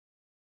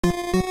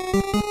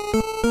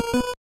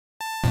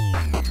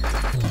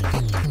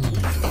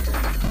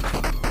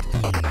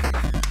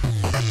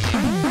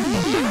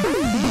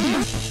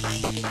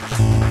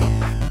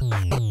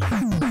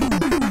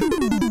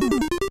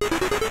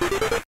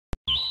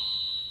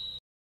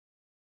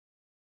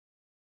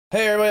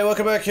Hey everybody,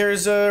 welcome back.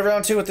 Here's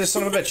round 2 with this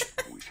son of a bitch.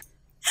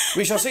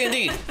 We shall see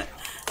indeed.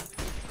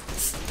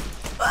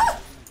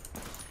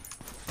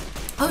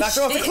 Oh, knocked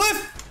him off the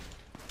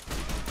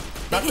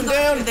cliff! Knocked him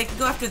down! They can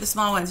go after the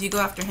small ones. You go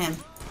after him.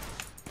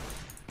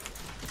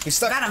 He's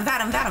stuck. Vat him,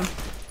 vat him, vat him.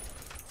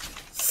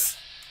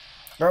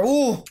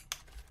 Raul!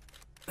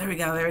 There we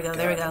go, there we go,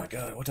 there we go. Oh my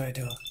god, what do I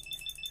do?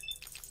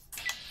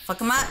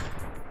 Fuck him up.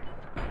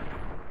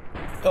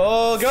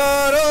 Oh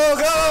god, oh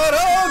god,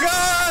 oh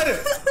god!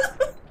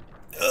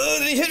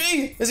 Did he hit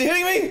me? Is he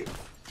hitting me?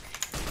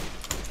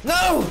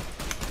 No!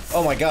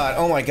 Oh my god,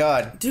 oh my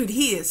god. Dude,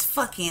 he is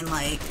fucking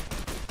like...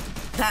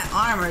 That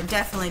armor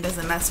definitely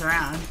doesn't mess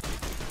around.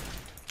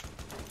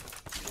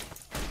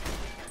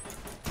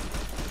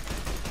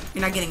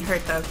 You're not getting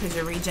hurt though, because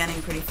you're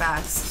regenning pretty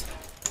fast.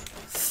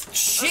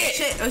 Shit! Oh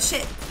shit, oh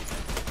shit.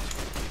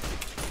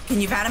 Can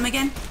you vat him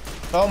again?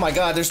 Oh my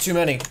god, there's too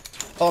many.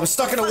 Oh, I'm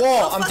stuck in a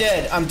wall. I'm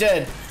dead, I'm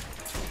dead.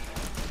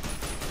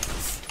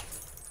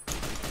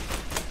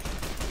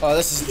 Oh,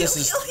 this is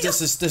useless.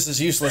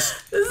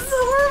 This is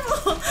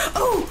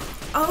horrible.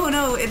 Oh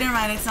no, never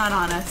mind, it's not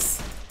on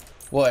us.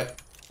 What?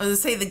 I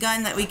was gonna say the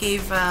gun that we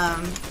gave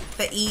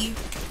the E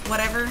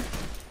whatever,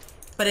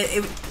 but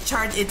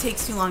it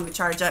takes too long to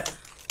charge up.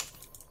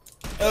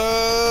 Oh,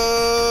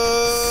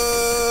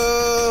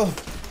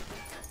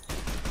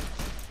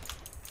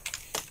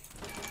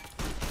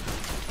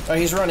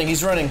 he's running,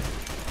 he's running.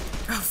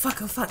 Oh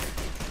fuck, oh fuck.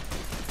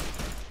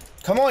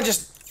 Come on,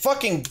 just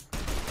fucking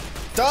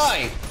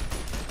die.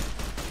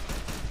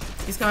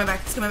 He's coming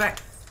back, he's coming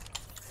back.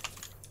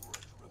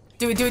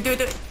 Do it, do it, do it,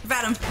 do it.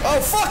 Vat him.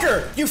 Oh,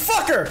 fucker! You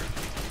fucker!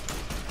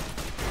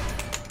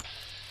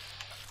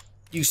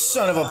 You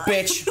son of a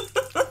bitch.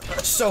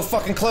 So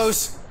fucking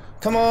close.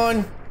 Come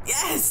on.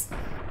 Yes!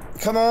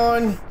 Come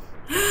on.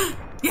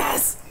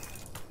 Yes!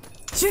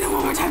 Shoot him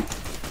one more time.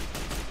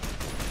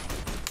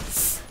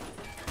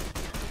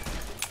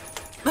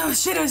 Oh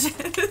shit, oh shit.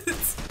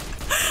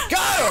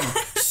 Got him!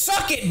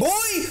 Suck it,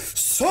 boy!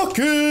 Suck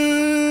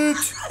it!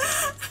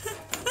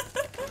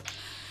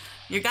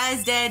 Your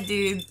guy's dead,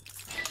 dude.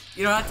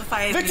 You don't have to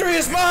fight. Victory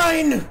is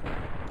mine!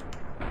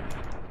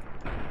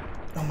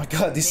 Oh my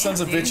god, these Damn, sons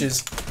of dude.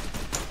 bitches.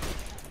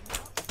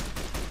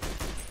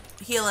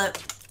 Heal up.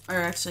 Or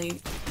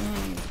actually,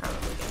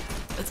 probably good.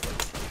 Let's go.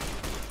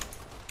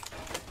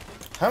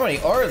 How many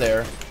are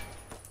there?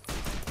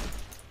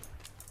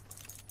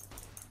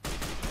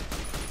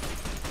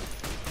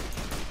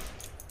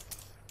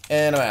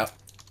 And I'm out.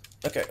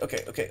 Okay,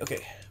 okay, okay,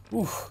 okay.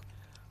 Ooh.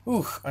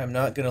 Ooh, I'm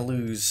not gonna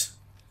lose.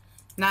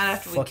 Not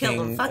after we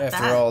kill him. Fuck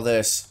after that. all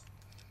this.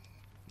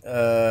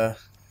 I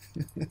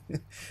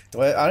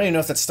don't even know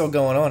if that's still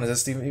going on. Is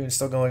this even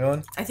still going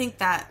on? I think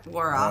that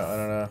wore off. I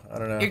don't know. I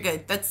don't know. You're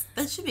good. That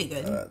should be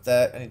good.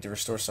 I need to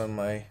restore some of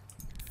my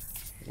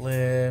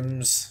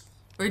limbs.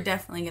 We're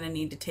definitely gonna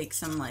need to take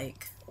some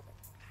like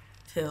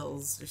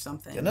pills or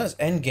something. Yeah, no, it's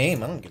end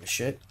game. I don't give a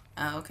shit.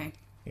 Oh, okay.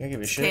 You don't give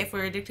a Okay, shit. if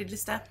we're addicted to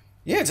stuff.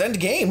 Yeah, it's end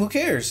game. Who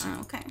cares?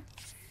 Oh, okay.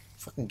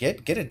 Fucking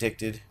get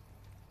addicted.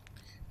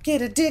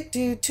 Get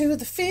addicted to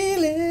the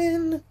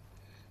feeling.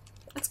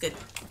 That's good.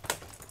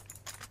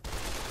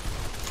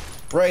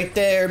 Right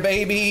there,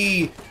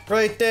 baby.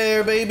 Right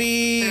there,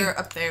 baby. They're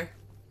up there.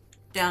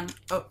 Down.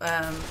 Oh,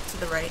 to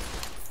the right.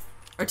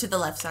 Or to the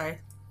left, sorry.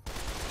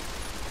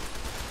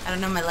 I don't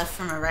know my left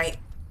from my right.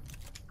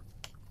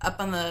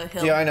 Up on the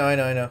hill. Yeah, I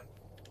know.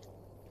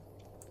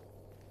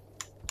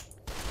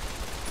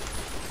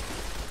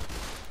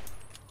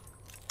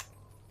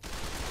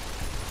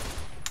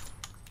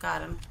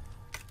 Got him.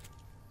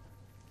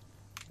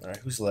 Alright,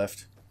 who's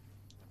left?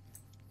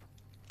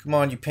 Come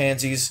on, you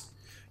pansies.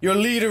 Your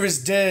leader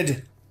is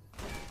dead.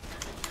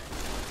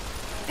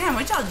 Damn,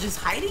 weren't y'all just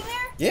hiding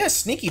there? Yeah,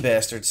 sneaky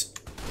bastards.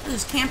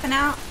 Just camping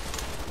out?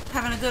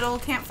 Having a good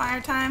old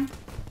campfire time?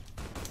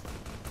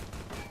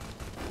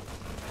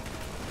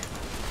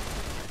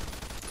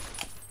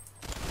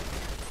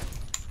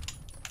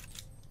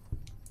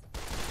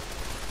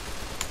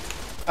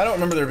 I don't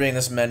remember there being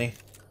this many.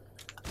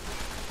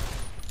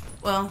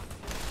 Well...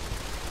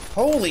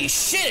 Holy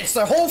shit, it's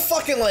the whole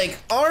fucking, like,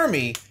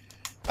 army.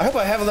 I hope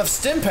I have enough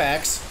stim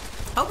packs.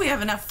 Hope we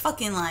have enough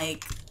fucking,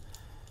 like...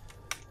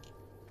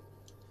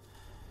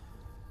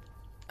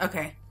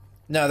 Okay.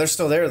 No, they're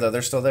still there, though.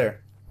 They're still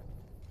there.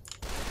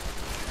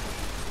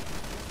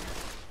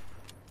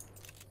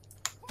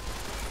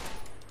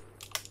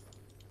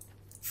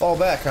 Fall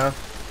back, huh?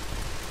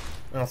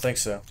 I don't think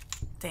so.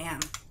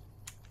 Damn.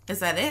 Is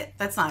that it?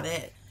 That's not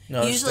it.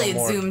 No, usually it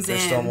zooms in.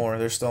 There's still more.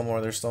 There's still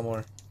more. There's still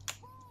more.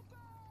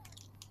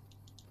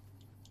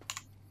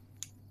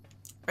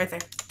 Right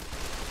there.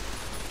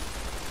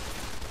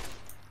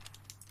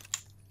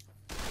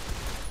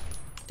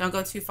 Don't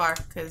go too far,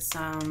 because,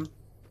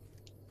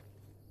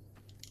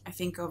 I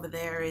think over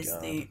there is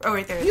God. the... Oh,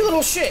 right there. You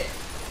little shit!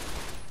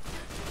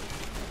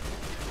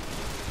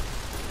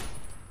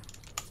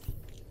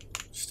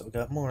 Still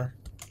got more.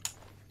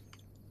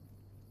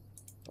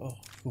 Oh,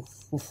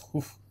 oof, oof,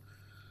 oof.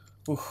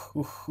 Oof,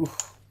 oof,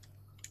 oof.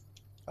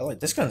 I like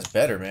this gun's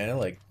better, man. I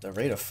like the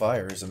rate of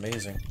fire is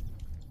amazing.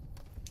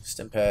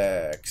 Stim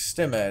pack,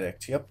 stim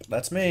addict. Yep,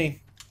 that's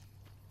me.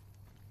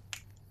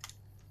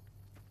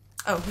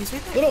 Oh, he's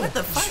right there. Little, what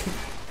the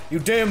fuck? You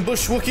damn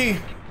bush Wookie.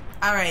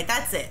 All right,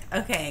 that's it.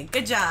 Okay,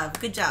 good job.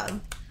 Good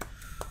job.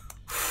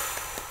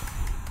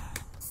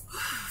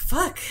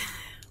 Fuck.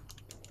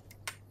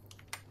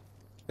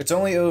 It's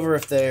only over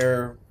if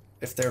they're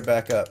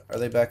back up. Are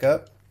they back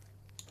up?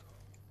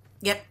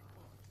 Yep.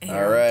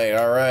 All right,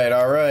 all right,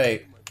 all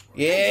right.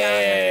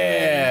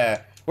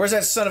 Yeah. Where's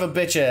that son of a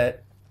bitch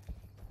at?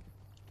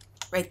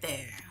 Right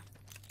there.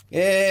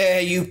 Yeah,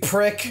 you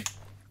prick.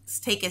 Let's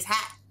take his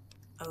hat.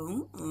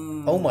 Oh.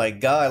 Oh my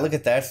god, look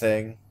at that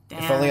thing.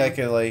 Damn. If only I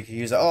could, like,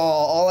 use it. Oh,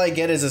 all I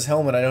get is his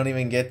helmet. I don't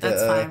even get the...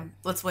 That's fine.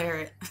 Let's wear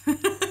it.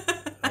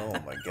 Oh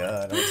my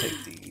god, I'll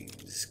take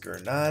these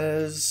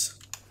granadas.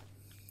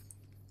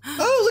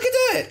 Oh, look at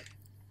that!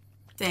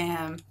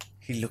 Damn.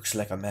 He looks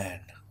like a man.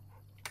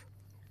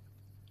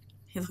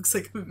 He looks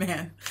like a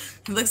man.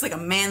 He looks like a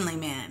manly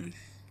man.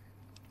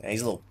 Yeah,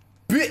 he's a little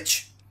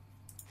bitch!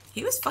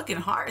 He was fucking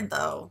hard,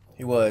 though.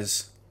 He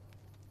was.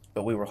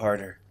 But we were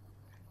harder.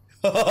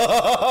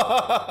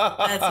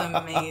 That's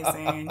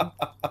amazing.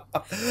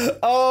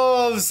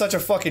 Oh, I'm such a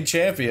fucking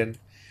champion.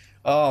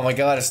 Oh my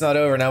god, it's not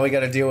over. Now we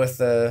gotta deal with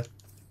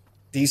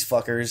these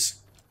fuckers.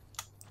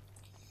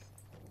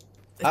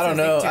 I don't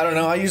know. I don't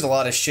know. I used a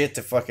lot of shit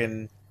to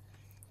fucking...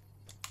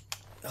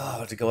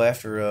 Oh, to go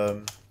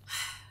after,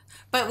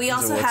 But we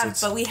also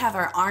have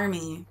our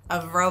army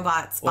of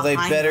robots well,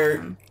 behind they better...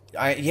 them.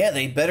 Yeah,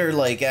 they better,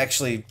 like,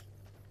 actually...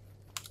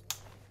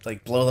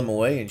 Like, blow them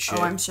away and shit.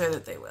 Oh, I'm sure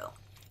that they will.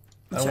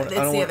 I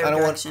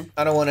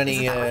don't want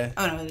any. Oh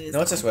no, it is. No,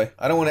 it's this way.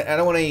 I don't want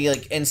any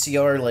like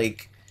NCR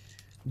like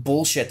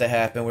bullshit to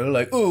happen where they're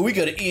like, oh, we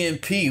got an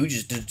EMP. We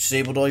just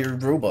disabled all your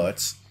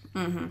robots.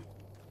 Mm-hmm.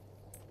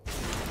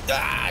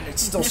 Ah, it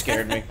still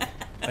scared me.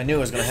 I knew it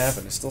was gonna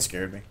happen. It still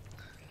scared me.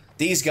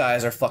 These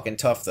guys are fucking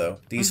tough though.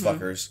 These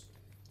fuckers.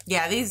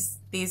 Yeah,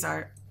 these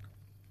are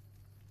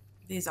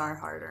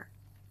harder,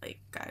 like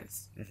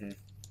guys.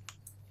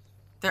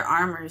 Their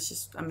armor is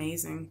just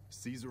amazing.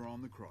 Caesar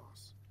on the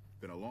cross.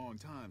 Been a long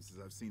time since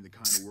I've seen the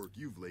kind of work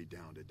you've laid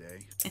down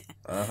today.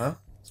 Uh-huh.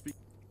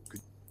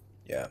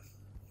 Yeah.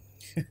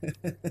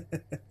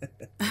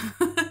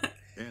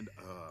 And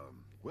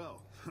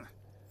well,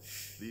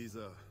 these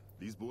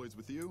boys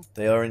with you?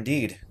 They are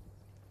indeed.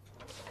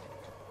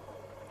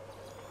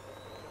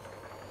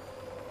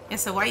 Yeah,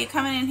 so why are you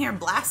coming in here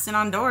blasting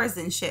on doors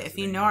and shit if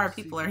you know our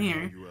people are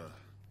here?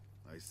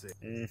 I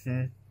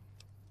say.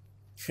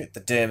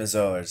 The dam is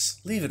ours.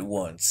 Leave it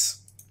once.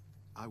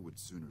 I would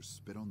sooner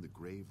spit on the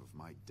grave of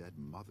my dead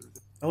mother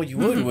than... Oh, you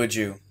would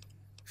you?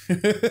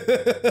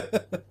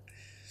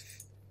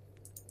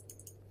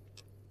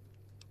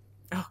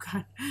 Oh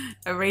god,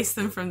 erase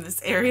them from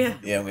this area.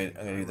 Yeah, I'm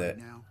gonna do that.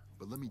 Now,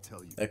 but let me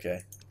tell you.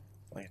 Okay.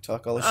 I can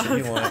talk all the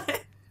shit you want.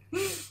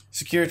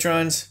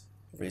 Securitrons,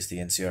 erase the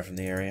NCR from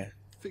the area.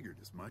 Figured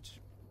as much.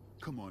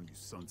 Come on, you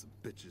sons of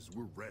bitches,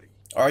 we're ready.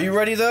 Are you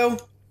ready though?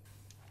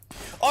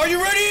 Are you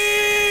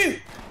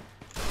ready?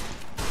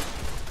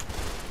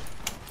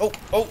 Oh,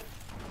 oh.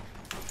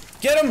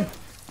 Get him!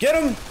 Get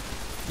him!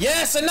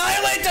 Yes!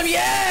 Annihilate them!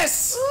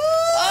 Yes!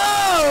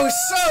 Oh,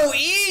 so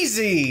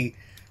easy!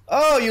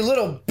 Oh, you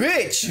little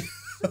bitch!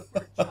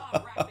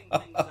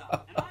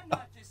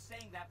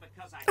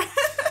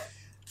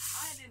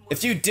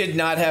 If you did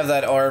not have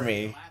that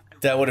army,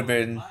 that would have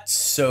been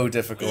so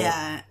difficult.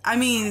 Yeah, I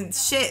mean,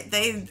 shit,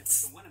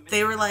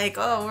 they were like,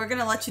 oh, we're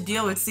gonna let you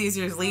deal with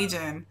Caesar's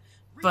Legion,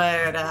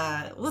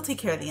 but we'll take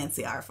care of the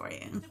NCR for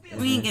you.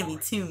 We ain't gonna be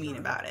too mean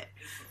about it.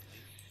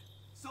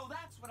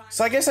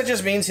 So I guess that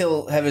just means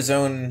he'll have his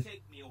own,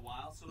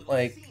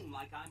 like,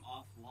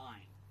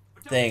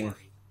 thing.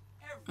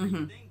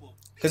 Because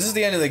this is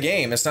the end of the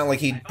game. It's not like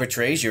he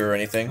betrays you or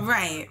anything.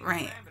 Right,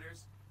 right.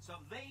 So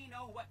they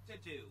know what to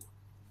do.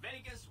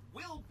 Vegas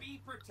will be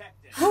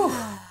protected.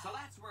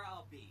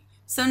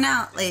 So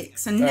now, like,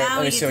 All right,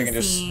 let me see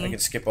if I can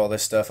skip all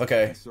this stuff.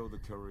 Okay. So the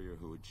courier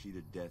who had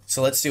cheated death.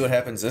 So let's see what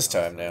happens this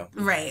time now.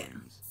 Right.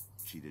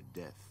 Cheated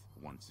death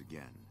once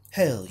again.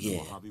 Hell yeah.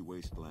 The Mojave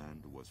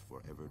wasteland was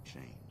forever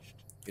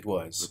changed. It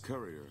was. The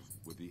courier,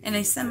 with the In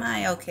a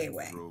semi-okay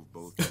way. drove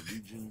both the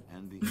Legion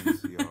and the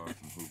NCR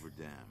from Hoover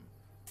Dam,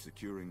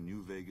 securing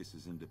New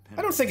Vegas's independence.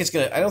 I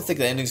don't think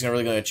the ending's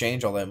really gonna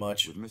change all that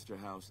much. With Mr.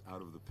 House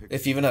out of the picture,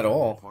 If even at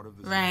all. part of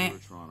the Right.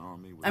 Securitron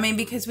army was I mean,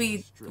 because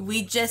stripped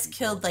we just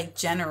killed, like,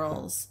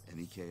 generals.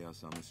 Any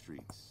chaos on the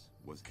streets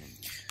was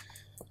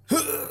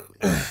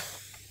ended.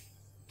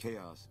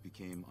 Chaos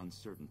became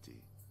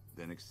uncertainty,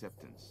 then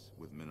acceptance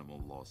with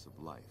minimal loss of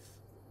life.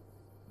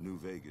 New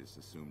Vegas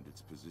assumed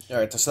its position. All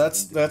right, so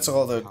that's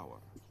all the power.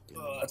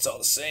 Oh, it's all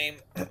the same.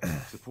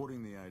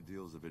 Supporting the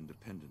ideals of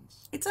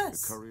independence, It's the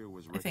us. Courier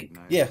was I think.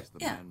 recognized Yeah. as the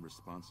Yeah. man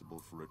responsible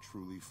for a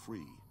truly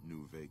free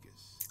New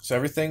Vegas. So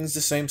everything's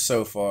the same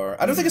so far.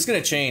 I don't think it's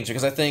going to change,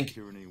 because I think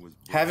Tyranny was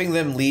having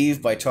them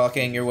leave by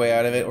talking your way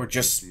out of it, or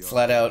just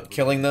flat out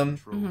killing them,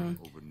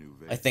 over New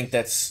I Vegas. think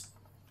that's...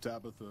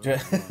 Tabitha.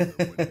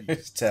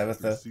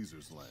 Tabitha.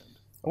 Caesar's land.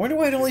 I wonder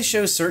why it only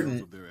shows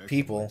certain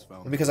people.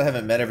 Because I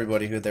haven't met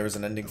everybody who there was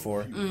an ending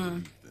for.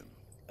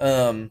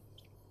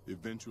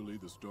 Eventually,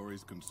 the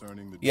stories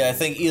concerning the Yeah, I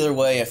think either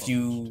way, if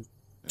you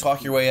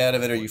talk your way out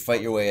of it or you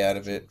fight your way out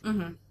of it,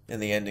 in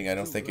the ending, I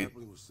don't think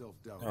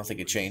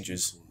it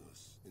changes.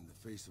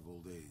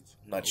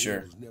 I'm not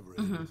sure.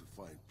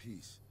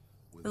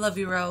 I love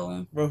you,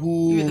 Raoul.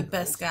 Rahul. You're the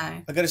best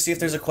guy. I gotta see if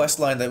there's a quest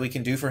line that we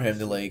can do for him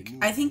to, like...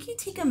 I think you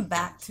take him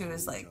back to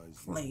his, like,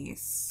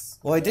 place.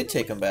 Well, I did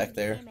take him back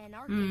there.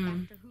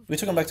 We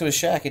took him back to his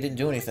shack. He didn't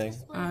do anything.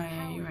 Oh,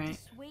 yeah, you're right.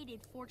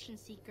 Fortune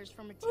seekers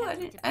from Ooh,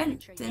 I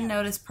didn't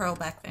notice Pearl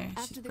back there.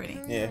 She's pretty.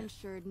 Yeah.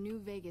 ensured New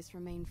Vegas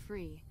remained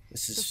free.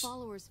 This The is...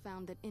 followers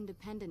found that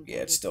independent Yeah,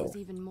 it's Vegas still- was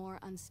even more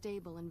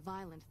unstable and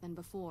violent than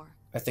before.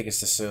 I think it's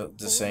the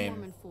Old same.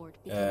 Mormon Fort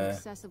became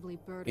excessively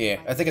burdened Yeah,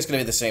 by I think it's gonna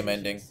be the same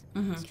ending.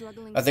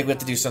 struggling I think we have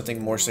to do survive something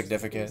with more the most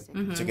significant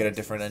basic. to get a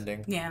different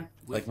ending. Yeah.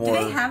 Like Do they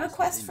more... have a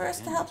quest for us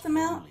to help them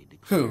out?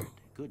 Who?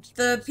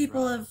 The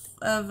people of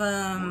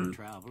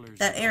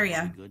that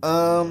area.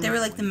 They were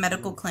like the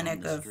medical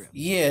clinic of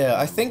Yeah,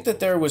 I think that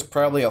there was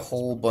probably a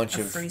whole bunch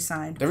of...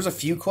 Freeside. There was a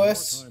few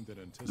quests.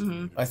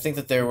 I think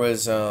that there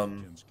was,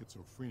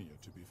 schizophrenia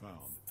to be found.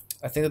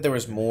 I think that there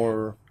was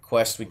more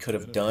quests we could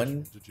have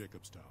done, To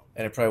Jacobstown.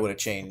 and it probably would have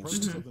changed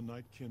Purpose of the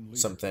Nightkin leader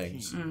some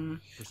things. Mm-hmm.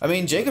 I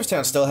mean,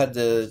 Jacobstown still had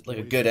the like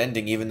a good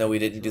ending, even though we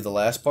didn't do the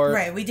last part.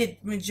 Right, we did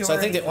majority. So I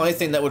think the only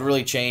thing that would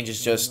really change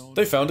is just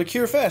they found a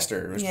cure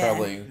faster. It was Yeah.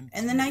 probably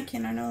And the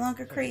Nightkin are no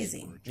longer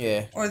crazy.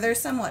 yeah. Or they're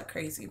somewhat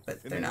crazy,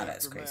 but they're not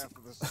as crazy.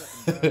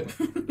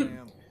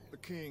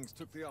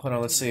 Hold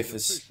on, let's see if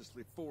it's.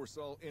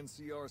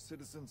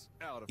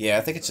 Yeah,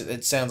 I think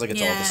it sounds like it's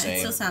all Yeah, the it same.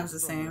 still sounds the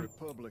same.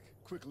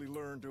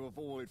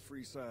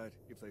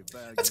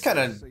 That's kind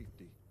of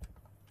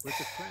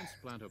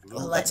A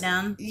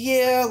letdown.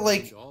 yeah.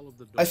 Like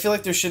I feel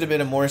like there should have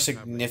been a more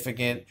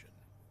significant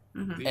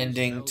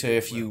ending to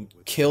if you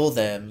kill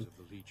them,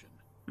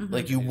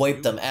 like you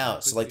wipe them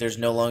out, so like there's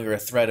no longer a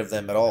threat of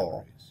them at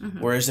all.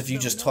 Whereas if you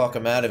just talk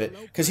them out of it,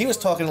 because he was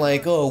talking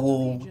like, oh,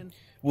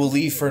 we'll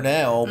leave for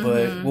now,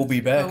 but we'll be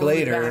back But we'll be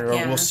later, back, or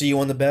yeah. we'll see you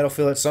on the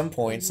battlefield at some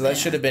point. So that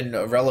should have been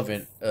a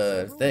relevant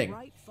thing.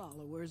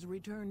 Followers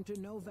returned to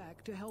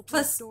Novak to help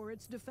Plus, restore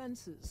its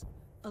defenses,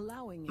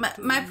 allowing it My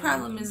to my remain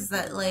problem is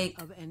that like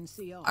of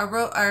NCR.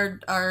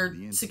 our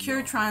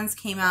Securitrons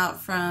came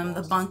out from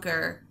the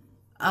bunker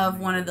of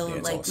one of the Yeah,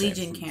 it's all like the same.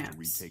 Legion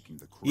camps.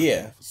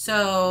 Yeah.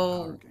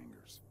 So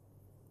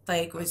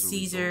like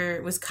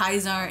was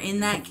Kaiser in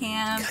that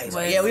camp? Was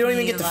Yeah, we don't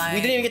even he, get to like,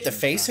 we didn't even get to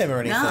face him or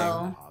anything.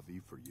 No.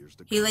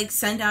 He like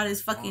sent out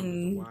his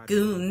fucking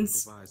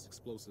goons.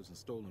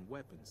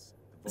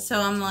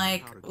 So I'm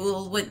like,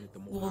 well,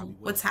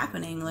 what's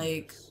happening?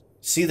 Like,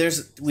 See,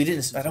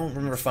 I don't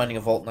remember finding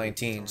a Vault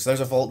 19. So there's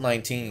a Vault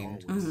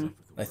 19,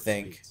 I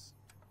think.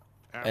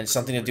 And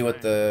something to do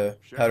with the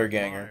Powder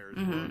Ganger.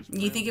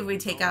 you think if we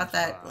take out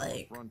that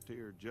like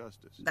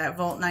that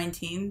Vault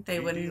 19, they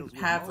wouldn't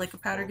have like a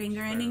Powder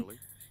Ganger ending?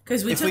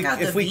 Because we took out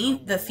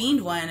the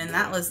Fiend one, and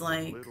that was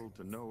like,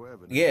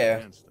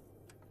 Yeah.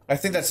 I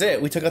think that's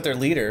it. We took out their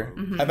leader.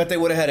 I bet they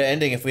would have had an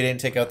ending if we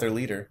didn't take out their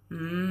leader.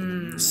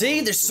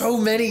 See, there's so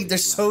many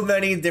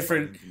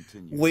different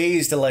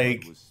ways to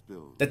like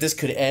that this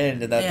could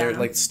end, and that they're Yeah.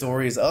 like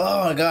stories.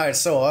 Oh my god, it's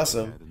so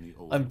awesome.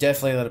 I'm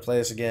definitely gonna play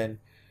this again.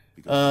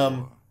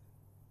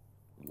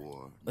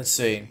 Let's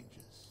see.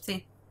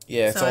 see.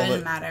 Yeah, it's So it all didn't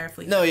the. matter if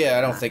we. No, yeah,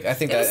 I don't think. I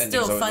think It that was ending's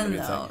still always fun gonna be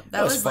a though. thing.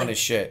 That was fun like, as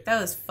shit.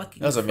 That was fucking.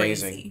 That was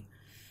amazing. Crazy.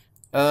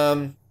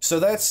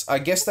 So I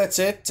guess that's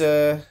it.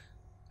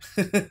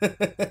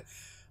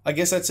 I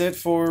guess that's it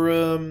for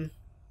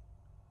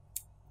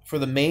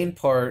the main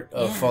part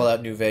of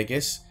Fallout New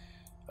Vegas.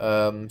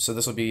 So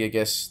this will be, I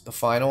guess, the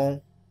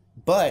final.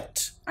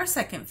 But Our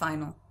second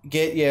final.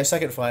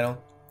 second final.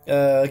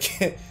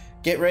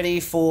 Get ready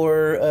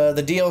for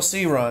the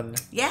DLC run.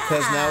 Yeah.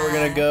 Because now we're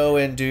gonna go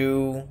and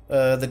do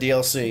the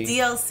DLC.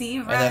 DLC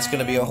run. And that's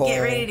gonna be a whole Get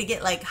ready to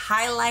get like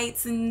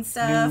highlights and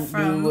stuff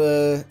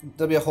there'll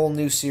be a whole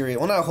new series.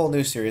 Well, not a whole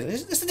new series.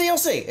 It's the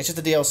DLC. It's just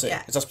the DLC.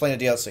 Yeah. It's us playing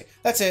the DLC.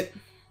 That's it.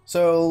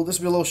 So this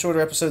will be a little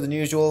shorter episode than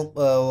usual.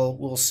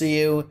 We'll see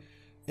you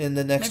in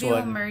the next Maybe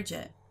one. we'll merge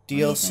it. What do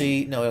you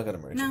DLC. No, we don't gotta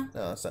merge No? it.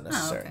 No, that's not Oh,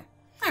 necessary. okay.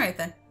 All right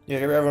then. Yeah,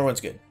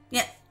 everyone's good.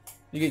 Yeah.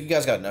 You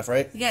guys got enough,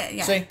 right?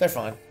 Yeah. See, they're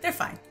fine. They're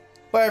fine.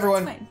 Bye,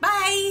 everyone. Fine.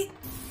 Bye.